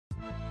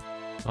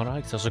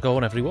Alright, how's it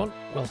going everyone?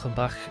 Welcome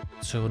back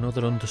to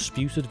another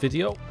Undisputed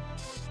video.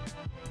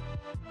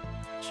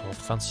 So I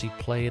fancy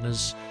playing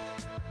as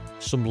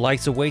some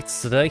lighter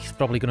weights today.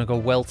 Probably going to go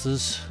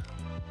welters.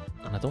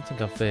 And I don't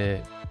think I've...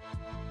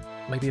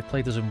 maybe I've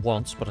played as him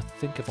once, but I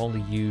think I've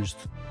only used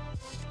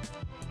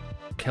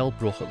Kell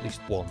Brook at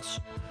least once.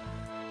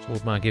 So I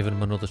wouldn't mind giving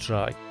him another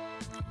try.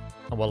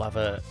 And we'll have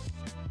a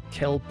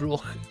Kell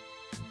Brook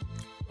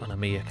and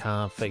Amir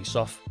face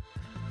off.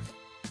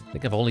 I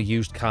think I've only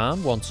used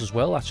Khan once as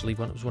well, actually,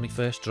 when he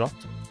first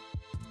dropped.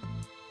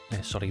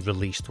 Sorry,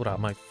 released. What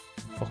am I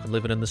fucking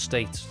living in the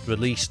States?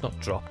 Released, not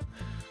dropped.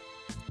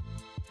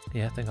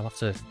 Yeah, I think I'll have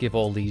to give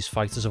all these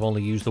fighters I've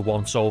only used the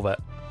once over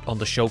on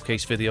the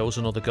showcase videos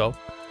another go.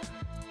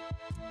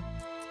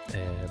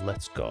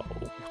 Let's go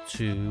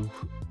to...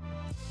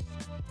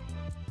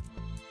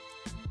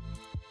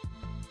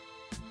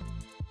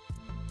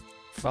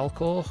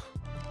 Falcor.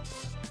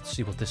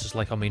 See what this is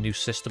like on my new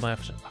system. I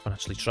haven't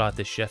actually tried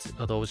this yet.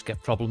 I'd always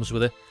get problems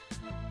with it.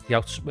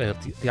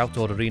 The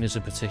outdoor arenas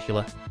in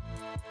particular.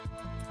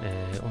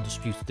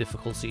 Undisputed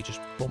difficulty, just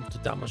bumped the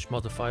damage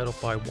modifier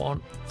up by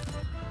 1.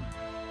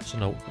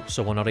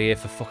 So we're not here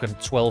for fucking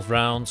 12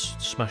 rounds,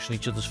 smashing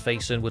each other's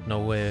face in with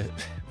no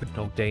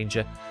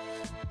danger.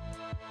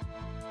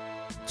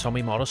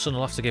 Tommy Morrison,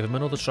 I'll have to give him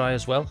another try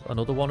as well.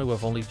 Another one who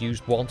I've only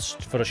used once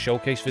for a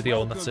showcase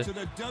video, and that's it.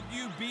 Welcome to the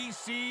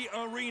WBC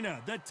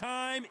arena. The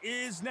time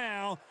is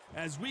now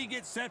as we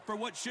get set for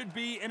what should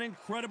be an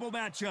incredible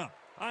matchup.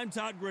 I'm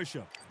Todd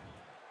Grisham.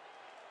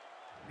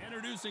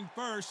 Introducing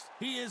first,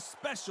 he is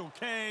Special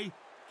K,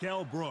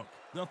 Kell Brook,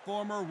 the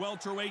former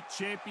welterweight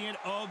champion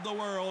of the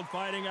world,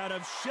 fighting out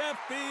of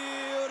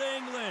Sheffield,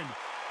 England.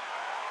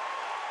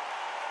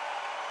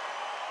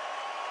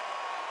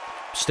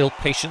 Still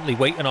patiently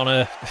waiting on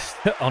a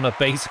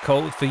beta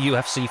code for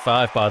UFC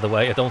 5, by the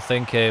way. I don't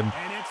think they're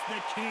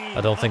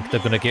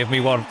going to give me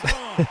one.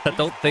 I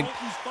don't think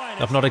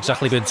I've not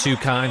exactly been too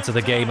kind to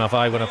the game, have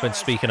I, when I've been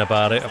speaking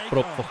about it. I've put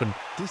up fucking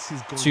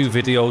 2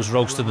 videos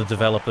roasting the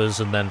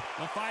developers, and then,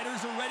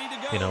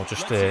 you know,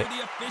 just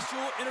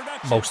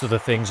most of the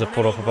things I've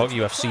put up about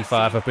UFC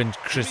 5 have been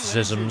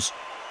criticisms.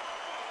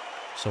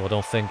 So I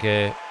don't think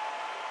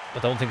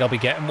I'll be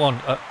getting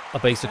one.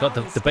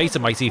 The beta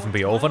might even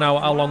be over now.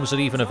 How long is it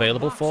even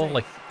available for?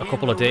 Like a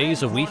couple of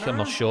days, a week? I'm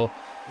not sure.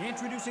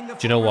 Do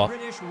you know what?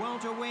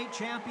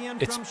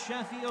 It's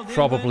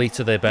probably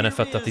to their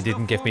benefit that they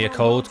didn't give me a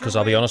code, because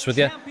I'll be honest with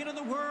you,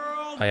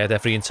 I had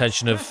every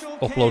intention of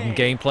uploading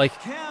gameplay,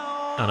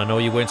 and I know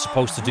you weren't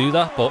supposed to do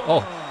that, but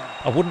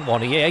I wouldn't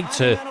want EA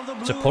to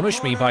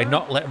punish me by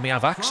not letting me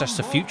have access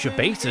to future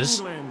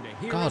betas.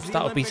 God,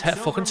 that would be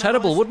fucking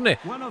terrible, wouldn't it?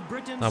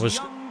 I was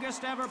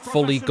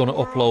fully gonna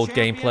upload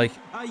gameplay.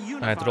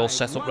 I had it all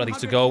set up, ready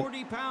to go.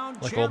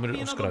 Like all minute,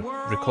 I was gonna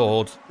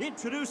record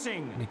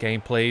the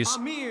gameplays.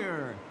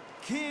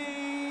 You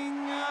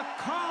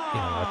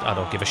know, I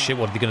don't give a shit.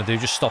 What are they gonna do?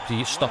 Just stop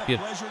you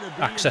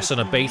accessing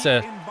a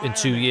beta in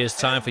 2 years'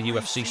 time for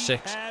UFC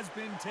 6?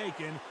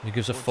 Who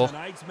gives a fuck?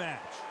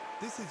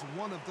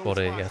 But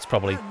yeah, it's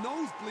probably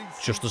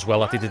just as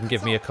well that they didn't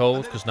give me a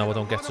code, because now I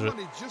don't get to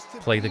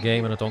play the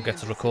game and I don't get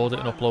to record it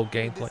and upload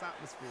gameplay.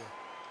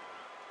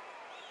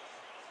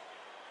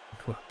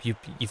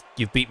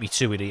 You've beat me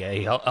to it,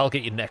 EA. I'll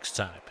get you next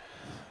time.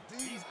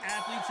 These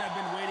athletes have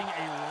been waiting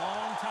a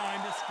long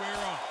time to square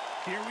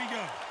off. Here we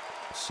go.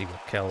 Let's see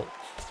what Kell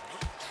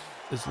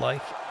is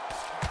like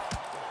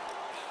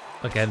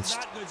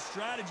against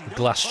the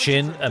glass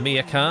chin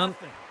Amir Khan.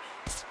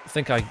 I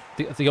think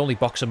the only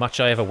boxing match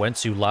I ever went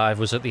to live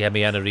was at the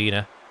MEN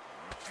Arena.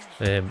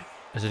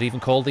 Is it even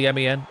called the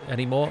MEN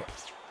anymore?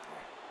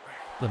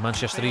 The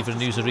Manchester Evening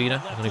News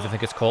Arena? I don't even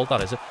think it's called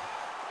that, is it?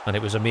 And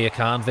it was Amir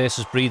Khan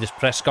versus Breeders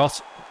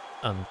Prescott,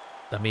 and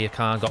Amir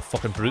Khan got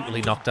fucking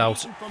brutally knocked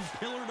out.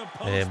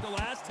 And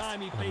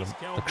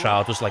the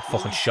crowd was like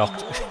fucking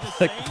shocked.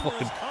 Like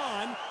fucking...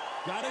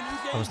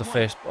 That was the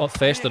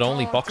first and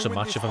only boxing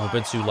match I've ever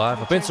been to live.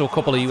 I've been to a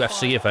couple of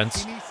UFC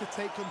events.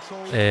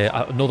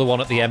 Another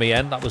one at the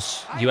MEN, that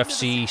was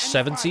UFC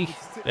 70.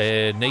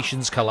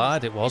 Nations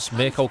Collide, it was.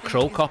 Mirko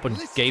Cro Cop and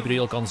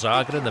Gabriel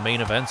Gonzaga in the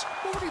main event.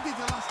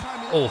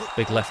 Oh,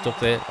 big left up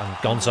there. And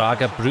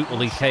Gonzaga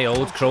brutally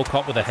KO'd Cro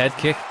Cop with a head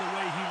kick.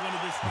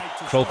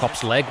 Cro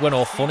Cop's leg went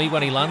all funny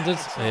when he landed.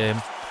 I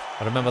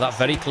remember that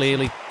very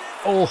clearly.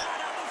 Oh!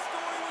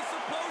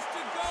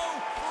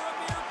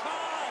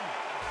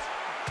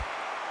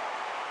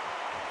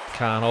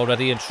 Khan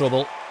already in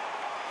trouble.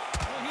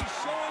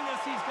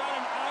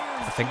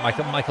 I think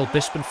Michael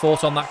Bisping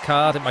fought on that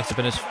card. It might have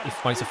been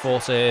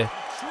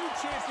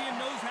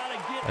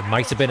it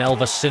might have been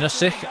Elvis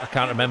Sinosic. I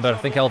can't remember. I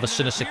think Elvis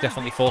Sinosic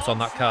definitely fought on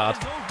that card.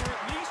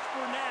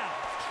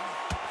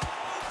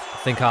 I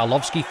think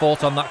Arlovsky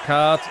fought on that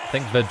card. I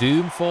think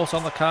Verdum fought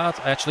on the card.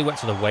 I actually went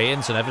to the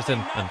weigh-ins and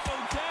everything, and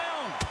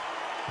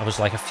I was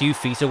like a few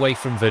feet away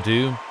from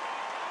Verdum.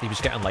 He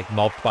was getting like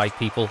mobbed by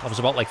people. I was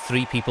about like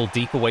 3 people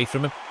deep away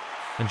from him.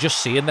 And just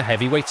seeing the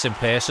heavyweights in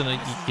person,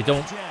 you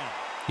don't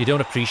you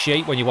don't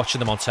appreciate when you're watching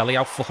them on telly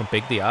how fucking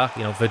big they are.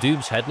 You know,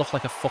 Verdum's head looked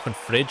like a fucking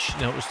fridge.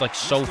 You know, it was like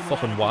so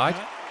fucking wide.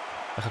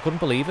 Like I couldn't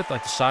believe it,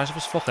 like the size of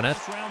his fucking head.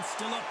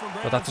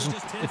 But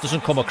that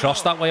doesn't come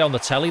across that way on the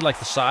telly, like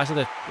the size of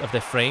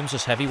their frames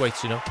as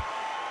heavyweights, you know.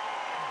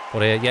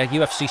 But yeah,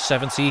 UFC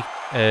 70,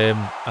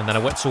 and then I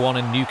went to one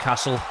in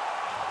Newcastle.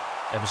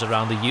 It was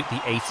around the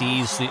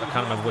 80s. I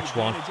can't remember which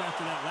one.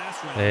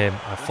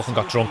 I fucking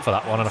got drunk for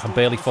that one, and I can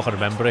barely fucking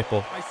remember it,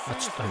 but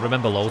I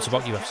remember loads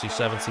about UFC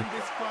 70.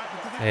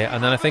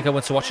 And then I think I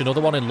went to watch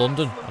another one in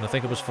London, and I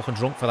think I was fucking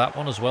drunk for that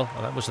one as well.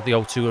 And that was at the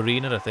O2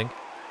 Arena, I think.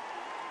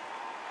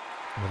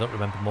 And I don't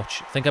remember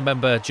much. I think I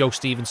remember Joe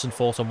Stevenson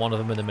fought on one of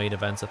them in the main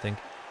event, I think.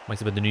 Might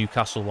have been the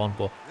Newcastle one,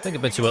 but I think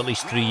I've been to at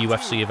least 3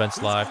 UFC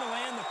events live.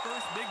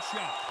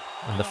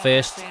 And the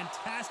first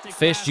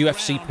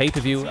UFC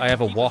pay-per-view I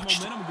ever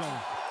watched,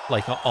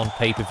 like on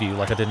pay-per-view,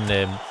 like I didn't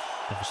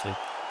obviously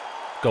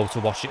go to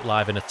watch it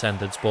live in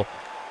attendance, but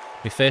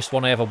my first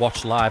one I ever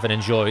watched live and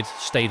enjoyed,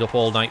 stayed up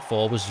all night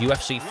for, was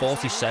UFC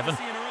 47.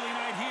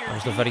 That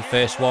was the very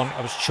first one.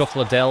 I was Chuck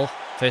Liddell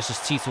versus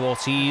Tito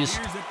Ortiz.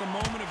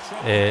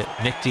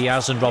 Nick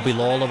Diaz and Robbie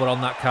Lawler were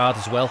on that card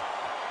as well.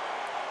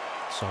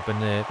 So I've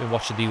been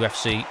watching the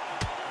UFC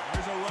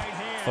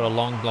for a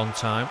long, long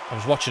time. I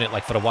was watching it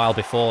like for a while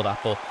before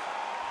that, but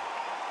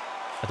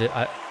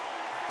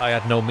I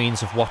had no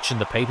means of watching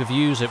the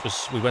pay-per-views.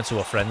 We went to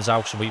a friend's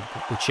house and we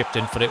chipped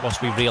in for it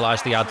once we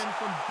realised they had,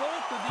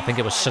 I think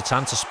it was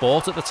Setanta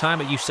Sport at the time.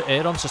 It used to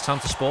air on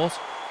Setanta Sport.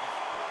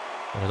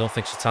 And I don't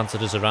think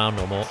Setanta is around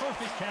no more.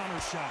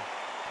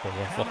 But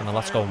yeah, fucking hell,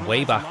 that's going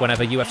way back.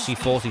 Whenever UFC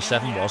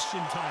 47 was,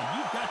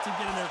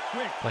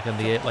 like in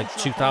the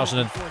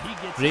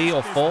 2003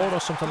 or 4 or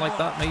something like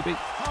that, maybe.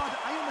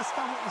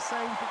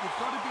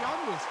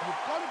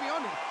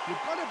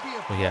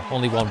 But yeah,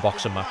 only one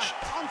boxing match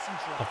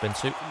I've been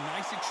to.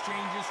 Nice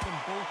exchanges from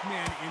both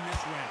men in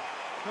this round.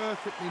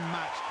 Perfectly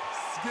matched,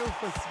 skill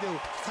for skill,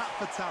 tap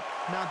for tap.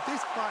 Now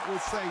this fight will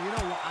say, you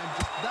know what, I'm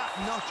just that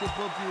notch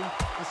above you,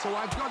 and so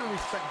I've got to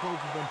respect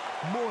both of them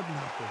more than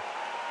happy.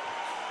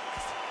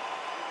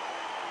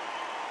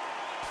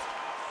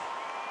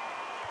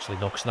 Actually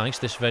looks nice,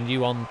 this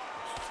venue on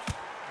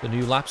the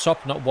new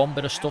laptop. Not one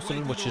bit of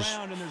stuttering, which is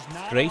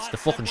great. There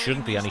fucking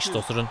shouldn't be any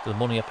stuttering. The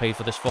money I paid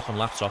for this fucking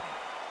laptop.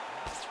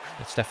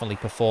 It's definitely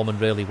performing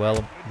really well.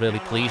 I'm really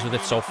pleased with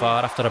it so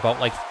far after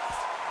about like,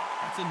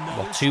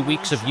 what, 2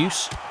 weeks of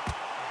use.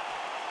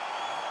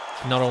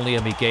 Not only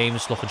are my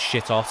games looking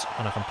shit hot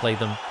and I can play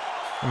them.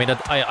 I mean,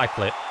 I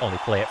only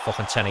play at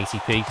fucking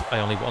 1080p.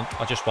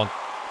 I just want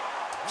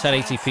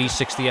 1080p,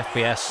 60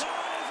 FPS.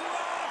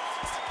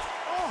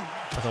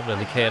 I don't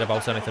really care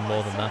about anything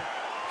more than that.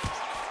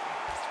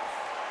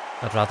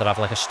 I'd rather have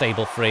like a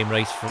stable frame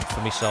rate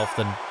for myself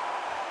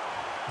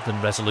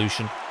than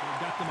resolution.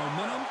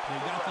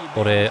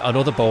 But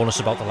another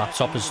bonus about the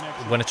laptop is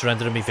when it's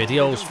rendering me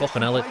videos,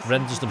 fucking hell, it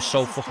renders them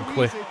so fucking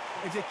quick.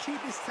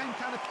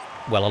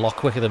 Well, a lot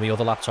quicker than my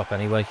other laptop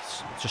anyway.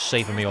 It's just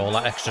saving me all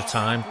that extra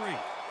time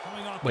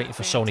waiting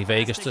for Sony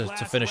Vegas to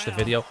finish the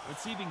video.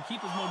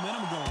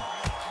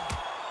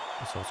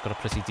 So it's got a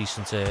pretty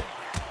decent,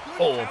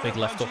 oh, big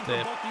left up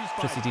there,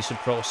 pretty decent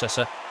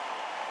processor.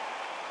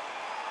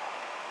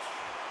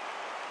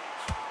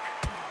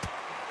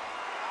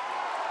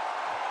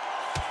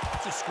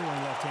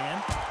 Left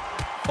hand.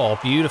 Oh,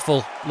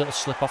 beautiful little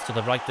slip off to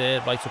the right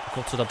there, right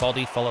uppercut to the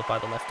body, followed by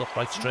the left up,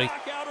 right straight.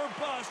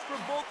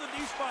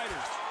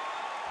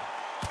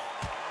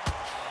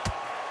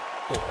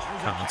 Oh,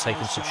 Khan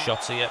taking some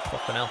shots here,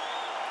 fucking hell.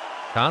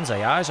 Khan's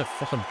AI is a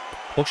fucking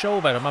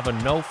pushover. I'm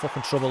having no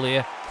fucking trouble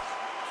here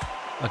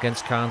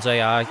against Khan's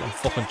AI. I'm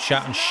fucking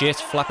chatting shit,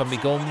 flapping my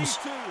gums,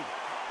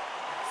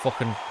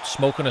 fucking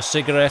smoking a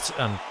cigarette,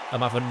 and I'm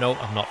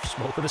not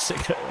smoking a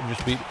cigarette.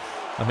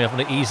 I'm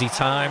having an easy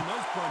time.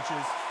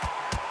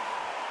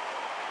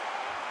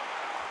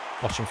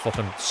 Watch him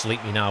fucking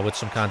sleep me now with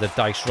some kind of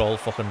dice roll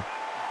fucking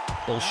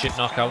bullshit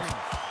knockout.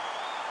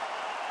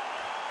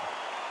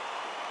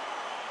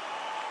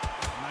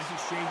 Nice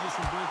exchanges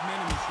from both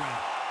men in this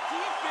round.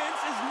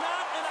 Defense is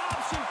not an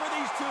option for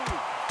these two.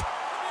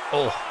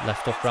 Oh,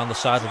 left up around the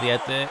side of the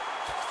head there.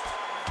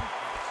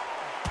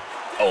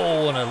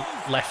 Oh, and a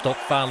left up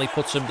finally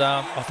puts him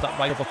down off that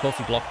right uppercut.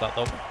 He blocked that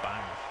though. Bang.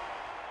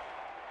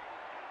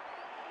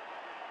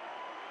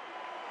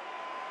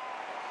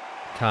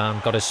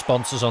 Khan got his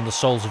sponsors on the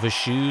soles of his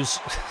shoes.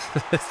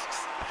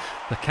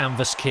 The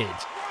Canvas Kid. 1,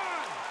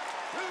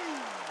 2,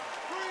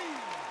 3,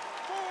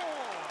 4,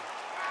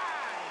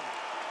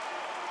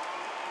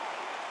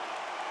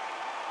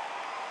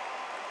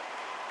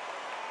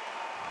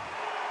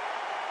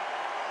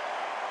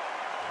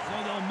 5. So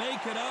they'll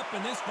make it up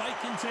and this fight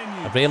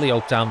continues. I really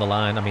hope down the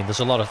line. I mean, there's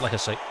a lot of, like I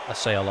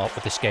say a lot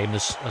with this game.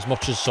 There's as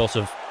much as sort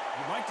of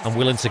I'm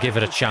willing to give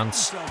it a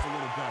chance.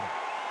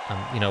 And,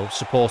 you know,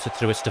 support it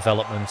through its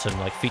development and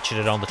like feature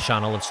it on the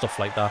channel and stuff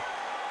like that.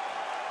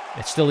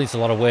 It still needs a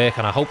lot of work,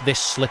 and I hope this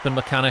slipping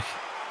mechanic,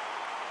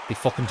 they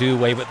fucking do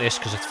away with this,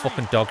 because it's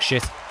fucking dog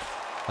shit.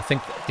 I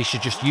think they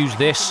should just use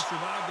this.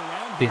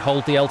 They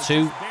hold the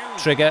L2,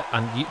 trigger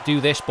and you do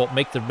this, but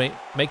make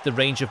the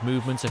range of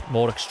movement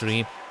more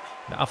extreme.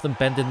 Have them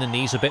bending the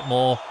knees a bit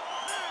more.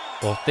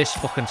 But this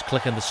fucking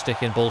clicking the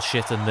stick in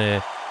bullshit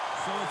and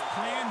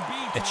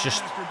it's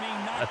just,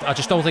 I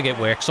just don't think it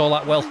works all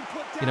that well.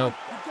 You know,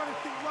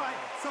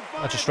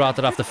 I just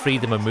rather have the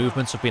freedom of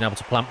movements of being able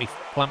to plant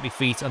my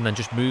feet and then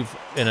just move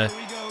in a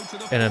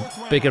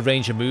bigger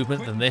range of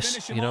movement than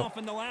this. You know,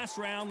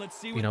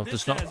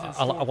 there's not.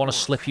 I want to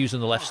slip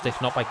using the left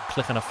stick, not by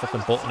clicking a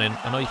fucking button in.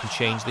 I know you can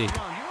change the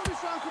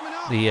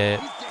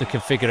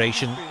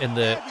configuration in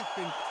the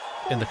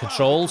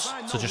controls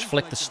to just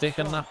flick the stick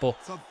and that, but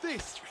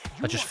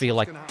I just feel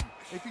like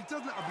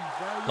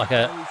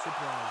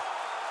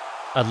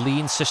a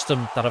lean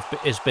system that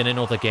has been in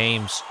other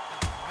games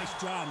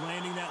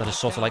that is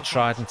sort of like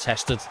tried and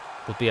tested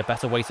would be a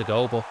better way to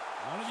go, but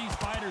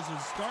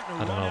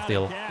I don't know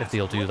if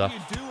they'll do that.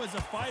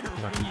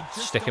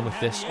 Sticking with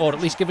this, or at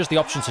least give us the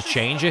option to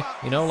change it.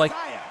 You know, like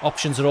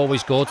options are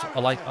always good. I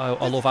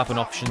love having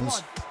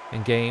options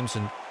in games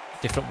and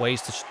different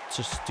ways to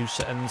do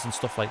settings and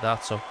stuff like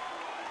that. So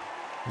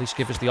at least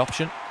give us the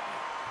option.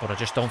 But I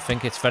just don't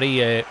think it's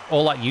very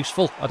all that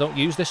useful. I don't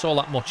use this all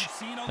that much.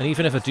 And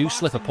even if I do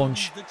slip a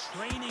punch,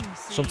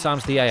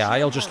 sometimes the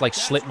AI will just like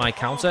slip my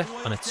counter,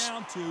 and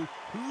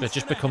it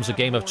just becomes a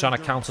game of trying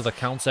to counter the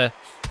counter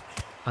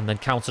and then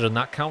countering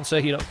that counter,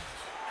 you know.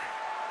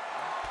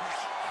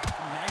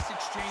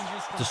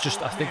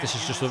 I think this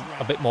is just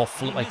a bit more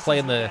like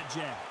playing the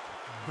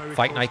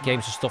Fight Night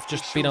games and stuff.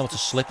 Just being able to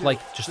slip, like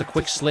just a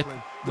quick slip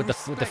with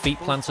the feet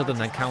planted and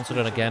then counter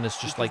it again is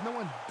just like,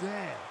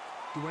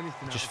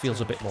 it just feels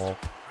a bit more,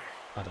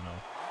 I don't know,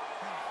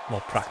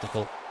 more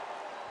practical.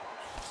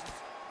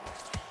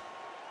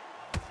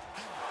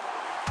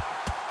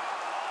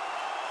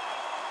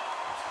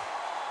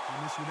 He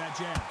missed with that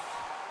jab.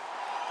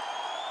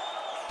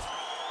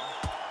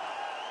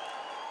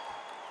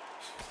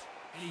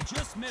 And he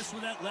just missed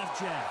with that left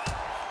jab.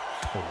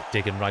 Oh,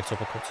 digging right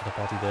uppercut to the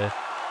body there.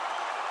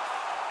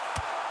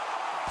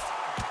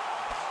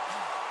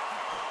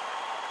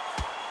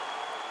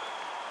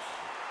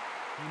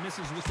 He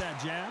misses with that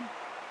jab.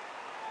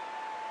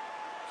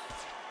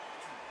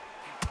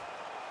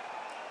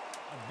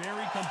 A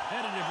very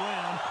competitive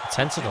round. I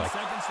tend to like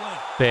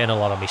burn a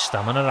lot of my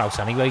stamina out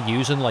anyway,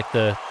 using like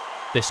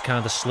this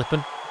kind of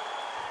slipping.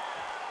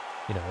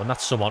 You know, and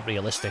that's somewhat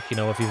realistic. You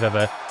know, if you've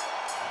ever,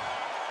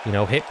 you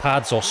know, hit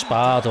pads or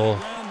sparred or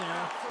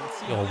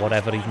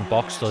whatever, even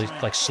boxed,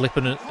 like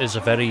slipping is a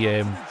very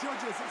it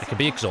can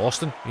be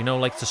exhausting. You know,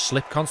 like to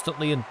slip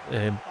constantly and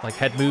like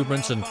head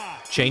movements and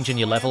changing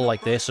your level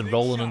like this and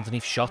rolling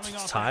underneath shots,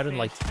 it's tiring.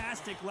 Like,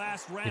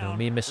 you know,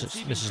 me and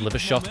Mrs. Liver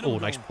shot. Oh,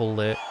 nice pull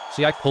there.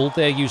 See, I pulled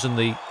there using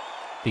the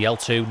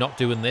L2, not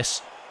doing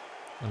this,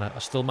 and I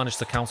still managed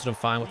to counter them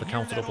fine with the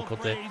counter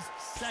uppercut there.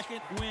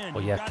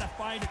 But yeah,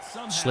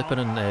 slipping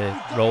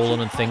and rolling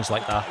and things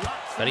like that,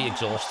 very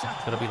exhausting.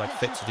 Gotta be like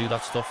fit to do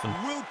that stuff. And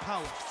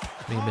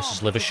me and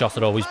Mrs. Liver shot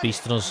are always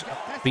beasting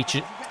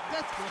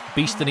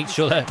each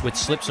other with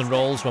slips and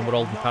rolls when we're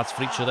holding pads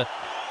for each other.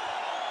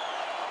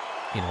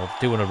 You know,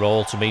 doing a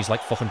roll to me is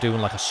like fucking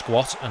doing like a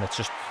squat, and it's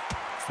just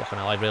fucking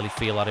hell, I really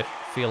feel that in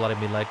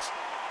my legs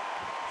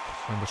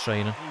when we're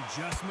training.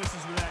 He just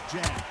misses with that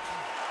jab.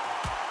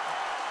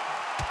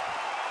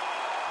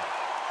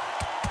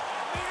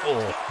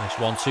 Oh, nice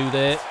 1-2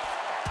 there.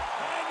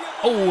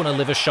 Oh, and a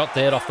liver shot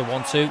there off the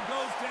 1-2.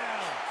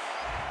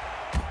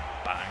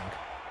 Bang.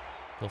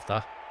 Love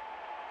that.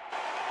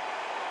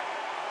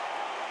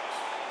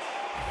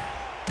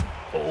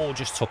 Oh,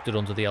 just tucked it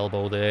under the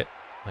elbow there.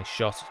 Nice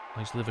shot.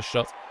 Nice liver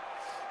shot.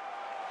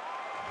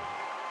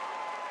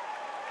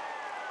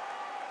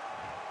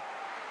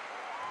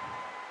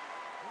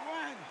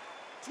 One,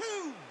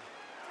 two,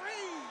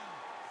 three,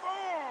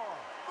 four,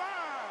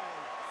 five,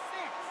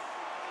 six.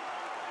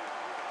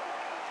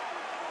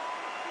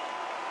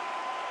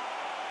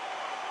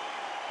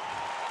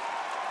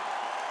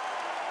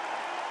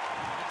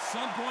 At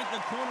some point,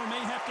 the corner may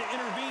have to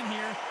intervene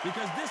here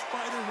because this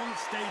fighter won't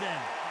stay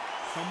down.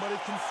 Somebody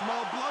can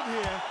smell blood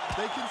here.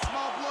 They can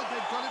smell blood.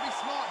 They've got to be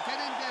smart. Get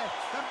in there.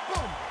 Then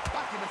boom,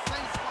 back in the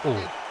same spot.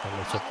 Oh, that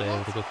was up there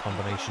with a good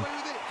combination.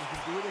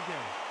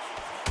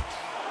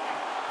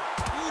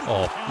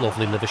 Oh,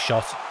 lovely liver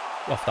shot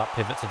off that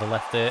pivot to the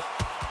left there.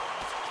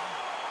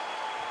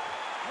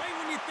 Right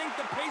when you think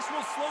the pace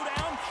will slow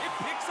down, it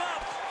picks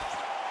up.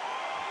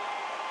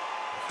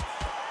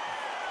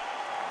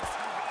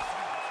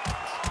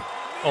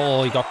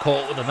 Oh, he got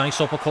caught with a nice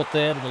uppercut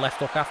there and the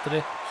left hook after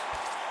it.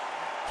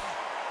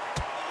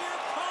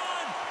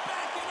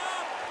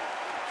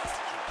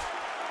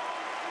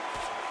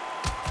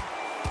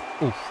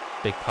 Oof,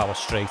 big power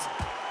straight. As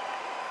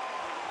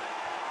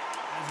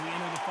we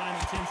enter the final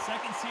 10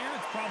 seconds here,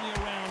 it's probably a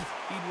round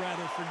he'd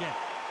rather forget.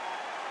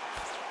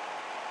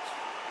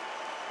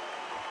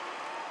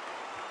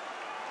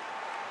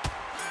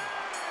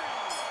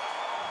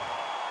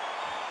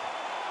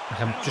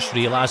 I'm just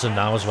realising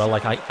now as well,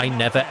 like I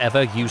never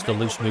ever used the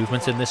loose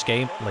movement in this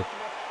game. Like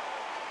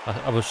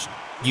I was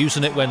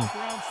using it when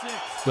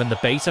when the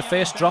beta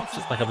first dropped.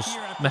 Like I was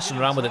messing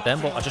around with it then,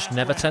 but I just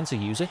never tend to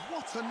use it.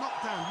 What a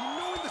knockdown. You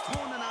know in the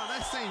corner now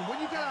they're saying when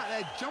you get out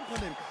there, jump on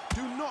him.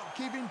 Do not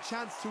give him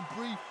chance to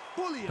breathe.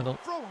 Bully him,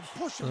 throw him,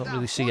 push him I don't down,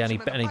 really see any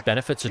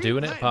benefit to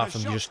doing it apart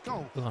from just...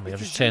 Oh, I mean, I've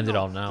just turned it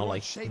on now.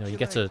 Like, you know, you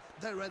get a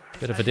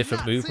bit of a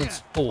different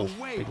movement. Oh,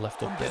 big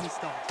left up there.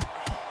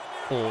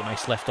 Oh,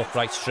 nice left up,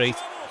 right straight.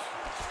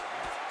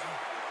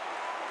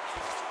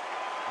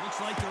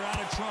 Looks like they're out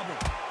of trouble.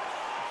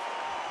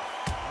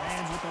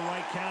 Lands with the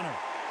right counter.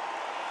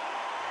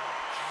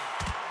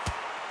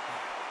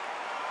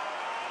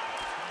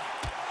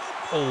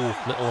 Oh,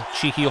 little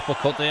cheeky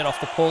uppercut there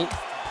off the pull.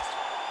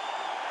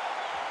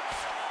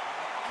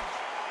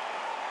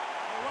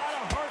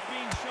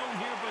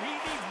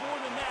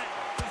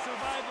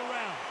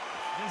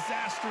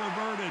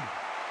 Averted.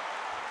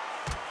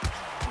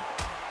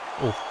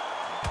 Oh,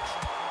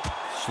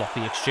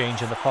 sloppy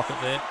exchange in the pocket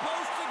there.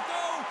 Supposed to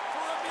go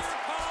for Amir.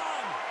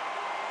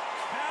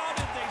 How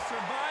did they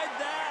survive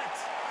that?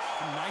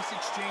 Some nice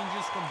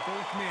exchanges from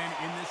both men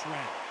in this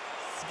round.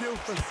 Skill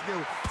for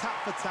skill,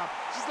 tap for tap,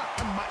 just like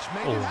a match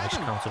made in nice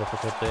heaven. counter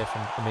uppercut there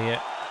from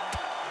Amir.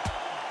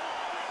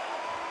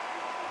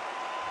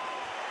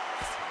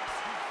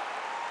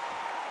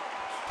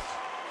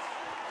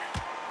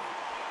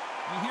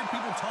 You hear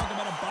people talk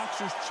about a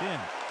boxer's chin.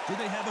 Do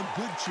they have a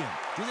good chin?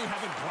 Do they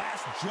have a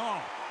glass jaw?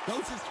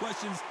 Those are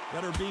questions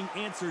that are being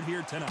answered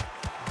here tonight.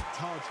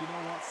 Todd, you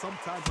know what?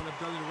 Sometimes when I've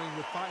done in the ring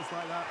with fights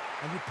like that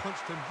and you punch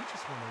them, you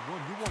just want to run.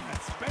 You want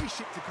that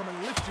spaceship to come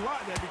and lift you out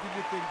of there because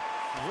you think,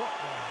 what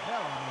the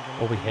hell am I going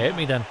to do? Oh, he hurt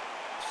me then.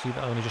 See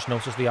that? I only just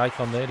noticed the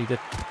icon there. He did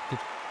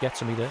get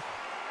to me there.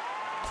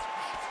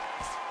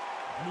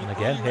 And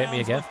again, hit me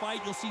again. Fight,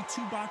 you'll see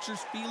two boxers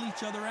feel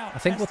each other out. I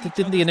think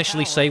didn't they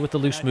initially say with the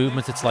loose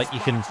movement, it's like you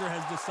can,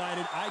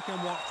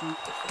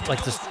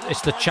 like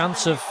it's the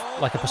chance of,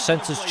 like a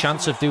percentage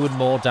chance of doing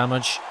more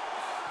damage,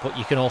 but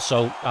you can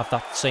also have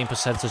that same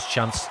percentage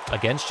chance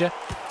against you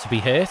to be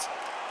hurt.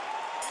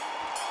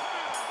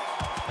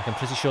 Like I'm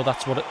pretty sure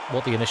that's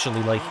what they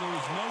initially like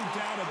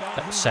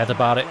said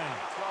about it.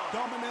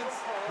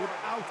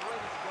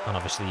 And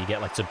obviously you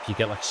get like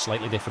a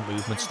slightly different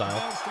movement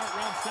style.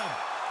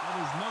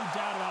 There's no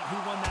doubt about who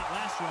won that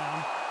last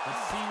round.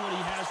 Let's see what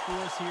he has for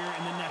us here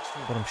in the next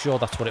one. But I'm sure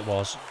that's what it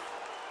was.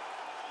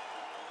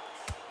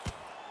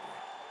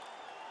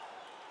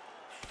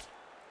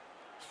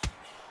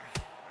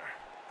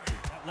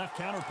 That left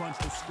counter punch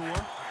to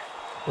score.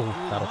 Oh,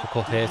 that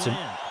uppercut hurt him.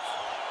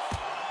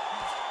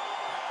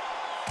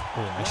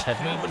 Oh, nice head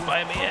movement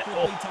by Amir.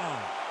 Oh,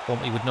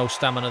 bumped me with no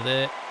stamina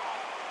there.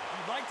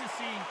 You'd like to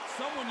see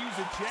someone use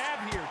a jab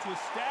here to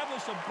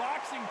establish a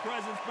boxing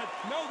presence, but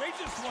no, they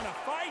just want to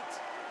fight.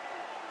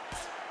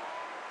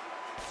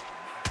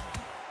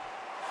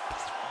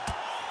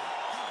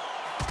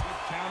 Good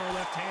counter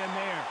left hand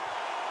there.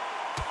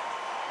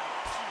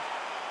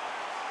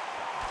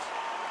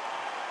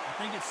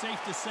 I think it's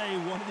safe to say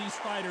one of these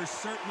fighters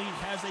certainly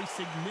has a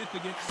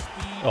significant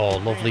speed. Oh,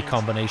 lovely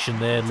combination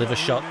there. Liver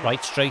shot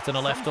right straight and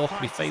a left hook.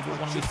 My favourite,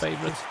 one of my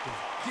favourites.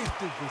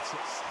 Gifted with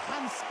such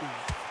hand speed,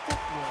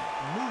 footwork,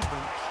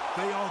 movement.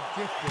 They are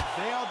gifted.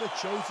 They are the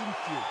chosen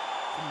few.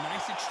 Some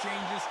nice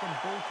exchanges from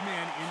both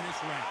men in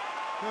this round.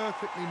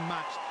 Perfectly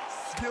matched.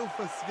 Skill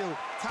for skill,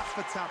 tap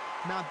for tap.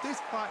 Now this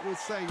fight will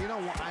say, you know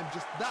what, I'm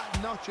just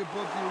that notch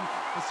above you,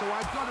 and so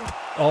I've got to...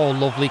 Oh,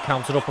 lovely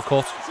counter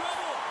uppercut.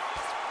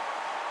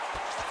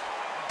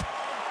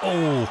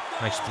 Oh,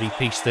 nice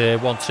three-piece there.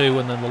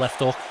 1-2, and then the left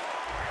hook.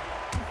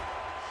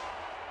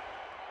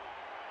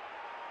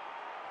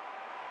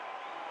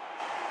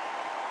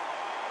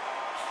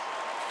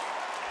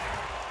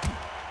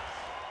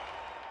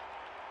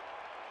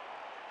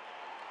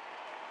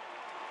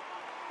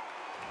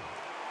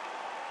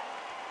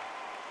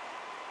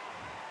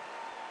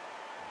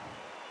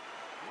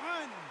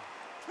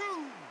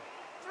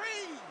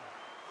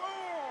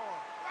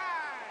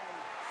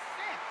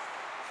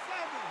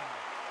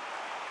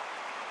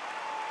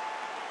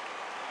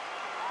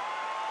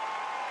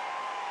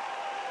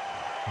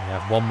 We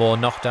have one more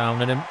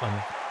knockdown in him,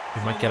 and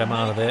we might get him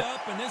out of it.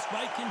 And this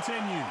fight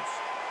continues.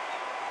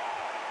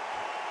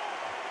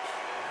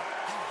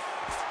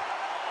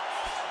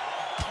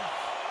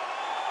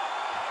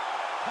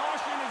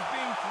 Caution is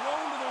being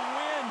thrown to the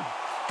wind.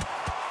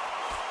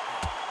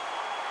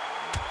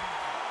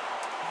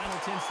 Final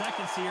 10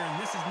 seconds here,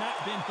 and this has not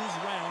been his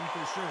round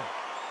for sure.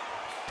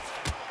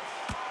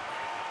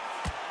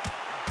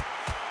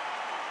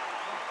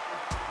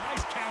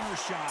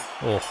 Shot.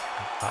 Oh,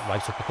 that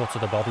right uppercut to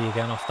the body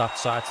again off that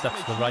side step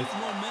to the right.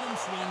 Momentum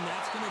swing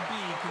that's going to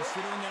be,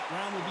 considering that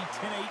round will be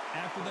 10-8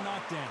 after the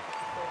knockdown.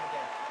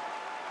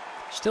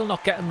 Still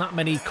not getting that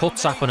many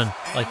cuts happening.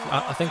 Like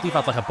I think they've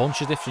had like a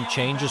bunch of different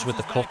changes with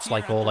the cuts,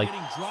 like or like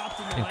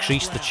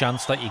increase the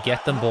chance that you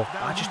get them, but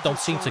I just don't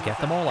seem to get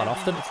them all that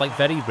often. It's like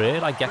very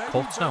rare I get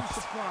cuts now.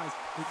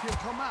 If you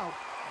come out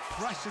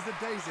fresh as a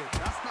daisy,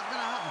 that's not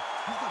going to happen.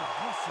 He's got to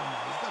hustle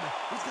now.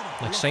 He's got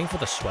to like same for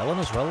the swelling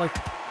as well. Like.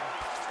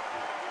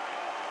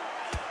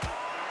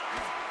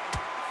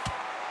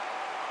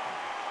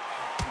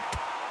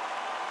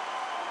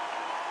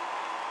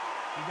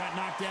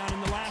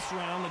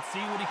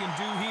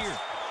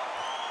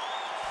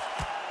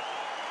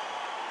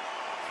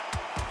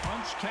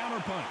 Punch, counter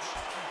punch.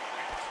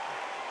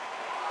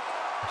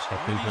 Nice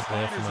head movement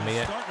there from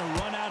Amir. Starting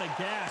to run out of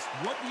gas.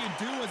 What do you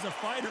do as a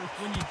fighter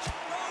when you... Oh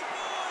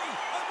boy!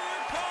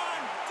 Amir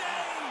Khan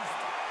dazed!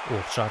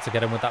 Oh, tried to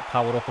get him with that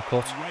power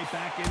uppercut. Right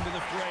back into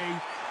the fray.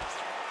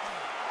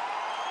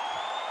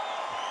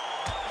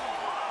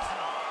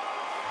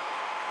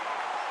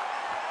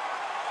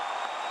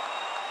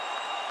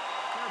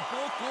 They're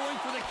both going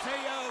for the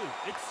KO.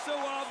 It's so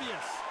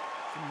obvious.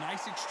 Some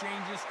nice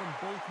exchanges from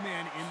both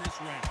men in this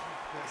round.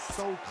 They're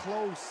so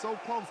close, so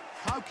close.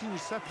 How can you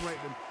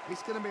separate them?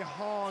 It's going to be a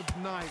hard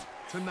night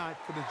tonight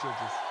for the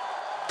judges.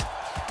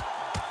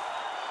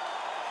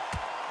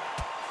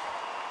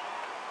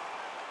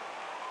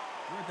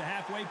 We're at the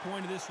halfway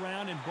point of this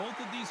round, and both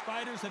of these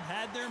fighters have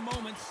had their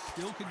moments.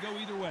 Still could go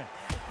either way.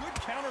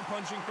 Good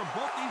counter-punching from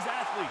both these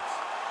athletes.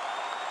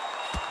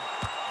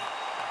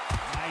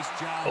 Nice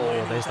job.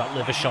 Oh, there's that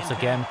liver shot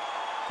again.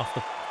 Off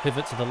the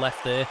pivot to the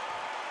left there.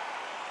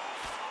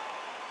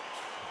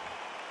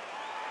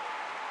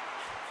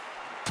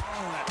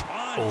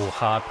 Oh,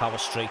 hard power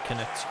straight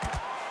connect.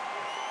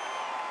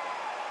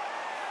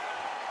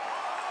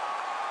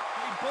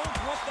 They both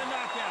want the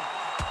knockout.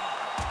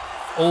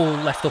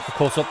 Oh, left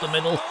uppercut up the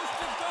middle.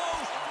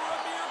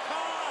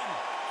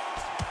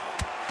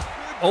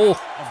 Oh,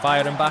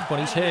 firing back when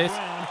he's hurt.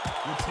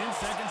 With 10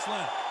 seconds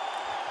left.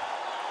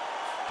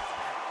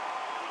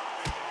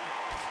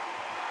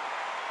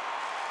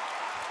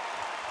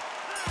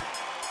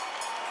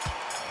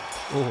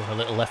 Oh, a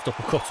little left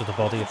uppercut to the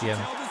body at the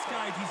end. Tell this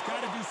guy he's got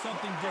to do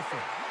something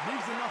different.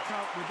 Needs a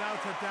knockout without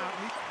a doubt.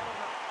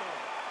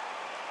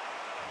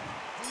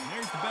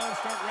 There's the bell to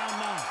start round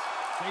 9.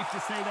 Safe to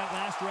say that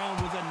last round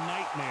was a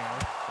nightmare.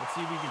 Let's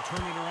see if we can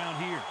turn it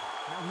around here.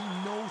 Now he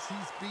knows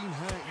he's been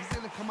hurt. He's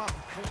going to come out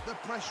and put the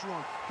pressure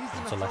on. He's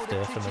going to It's a throw left the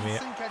there from kitchen Amir.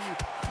 sink at you.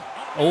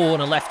 Oh,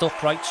 and a left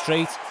upright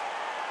straight. I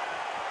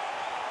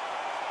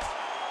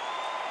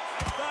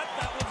thought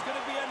that was going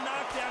to be a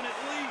knockdown at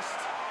least.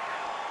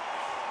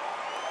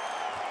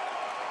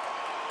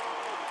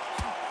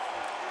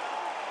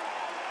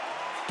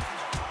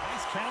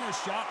 Nice counter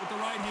shot with the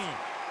right hand.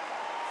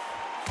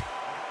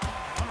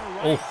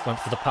 Oh, went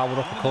for the power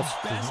uppercut.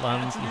 Didn't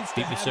land. He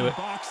beat me to it.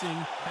 Boxing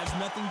has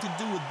nothing to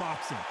do with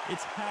boxing.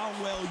 It's how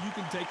well you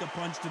can take a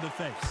punch to the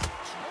face.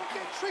 Don't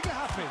get trigger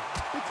happy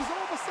because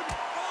all of a sudden...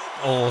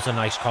 Oh, it's a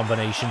nice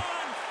combination.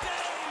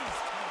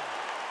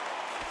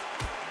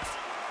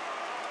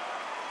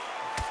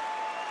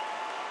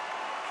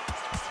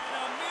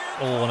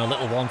 Oh, and a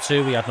little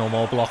 1-2. He had no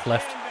more block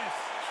left.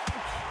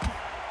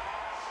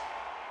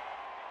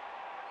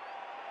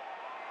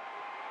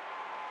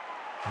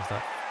 There's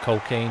that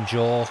cocaine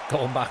jaw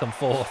going back and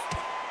forth.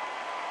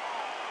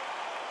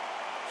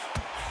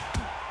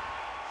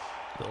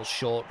 Little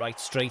short right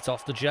straight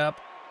off the jab.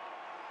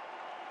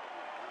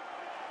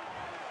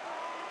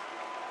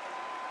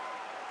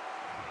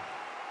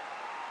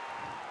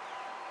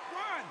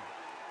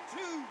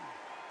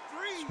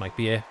 This might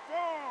be it. 4,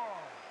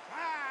 5,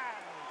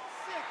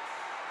 6,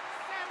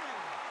 7,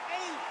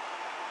 8,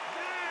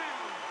 9,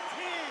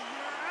 10.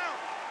 You're out.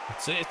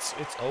 That's it.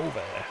 It's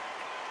over.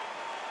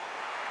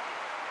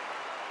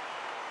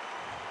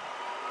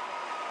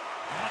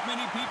 Not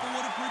many people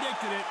would have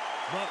predicted it,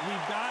 but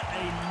we've got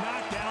a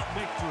knockout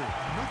victory.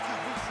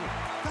 Knockout victory.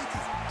 That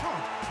is...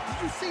 Tom, did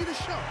you see the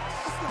shot?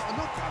 That's not a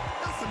knockout.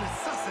 That's an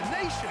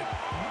assassination.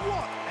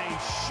 What a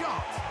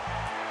shot.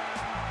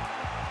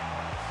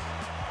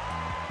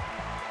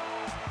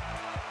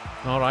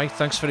 Alright,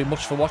 thanks very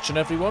much for watching,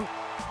 everyone.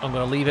 I'm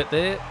going to leave it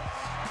there.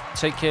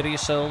 Take care of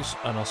yourselves,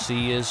 and I'll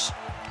see you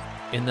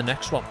in the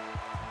next one.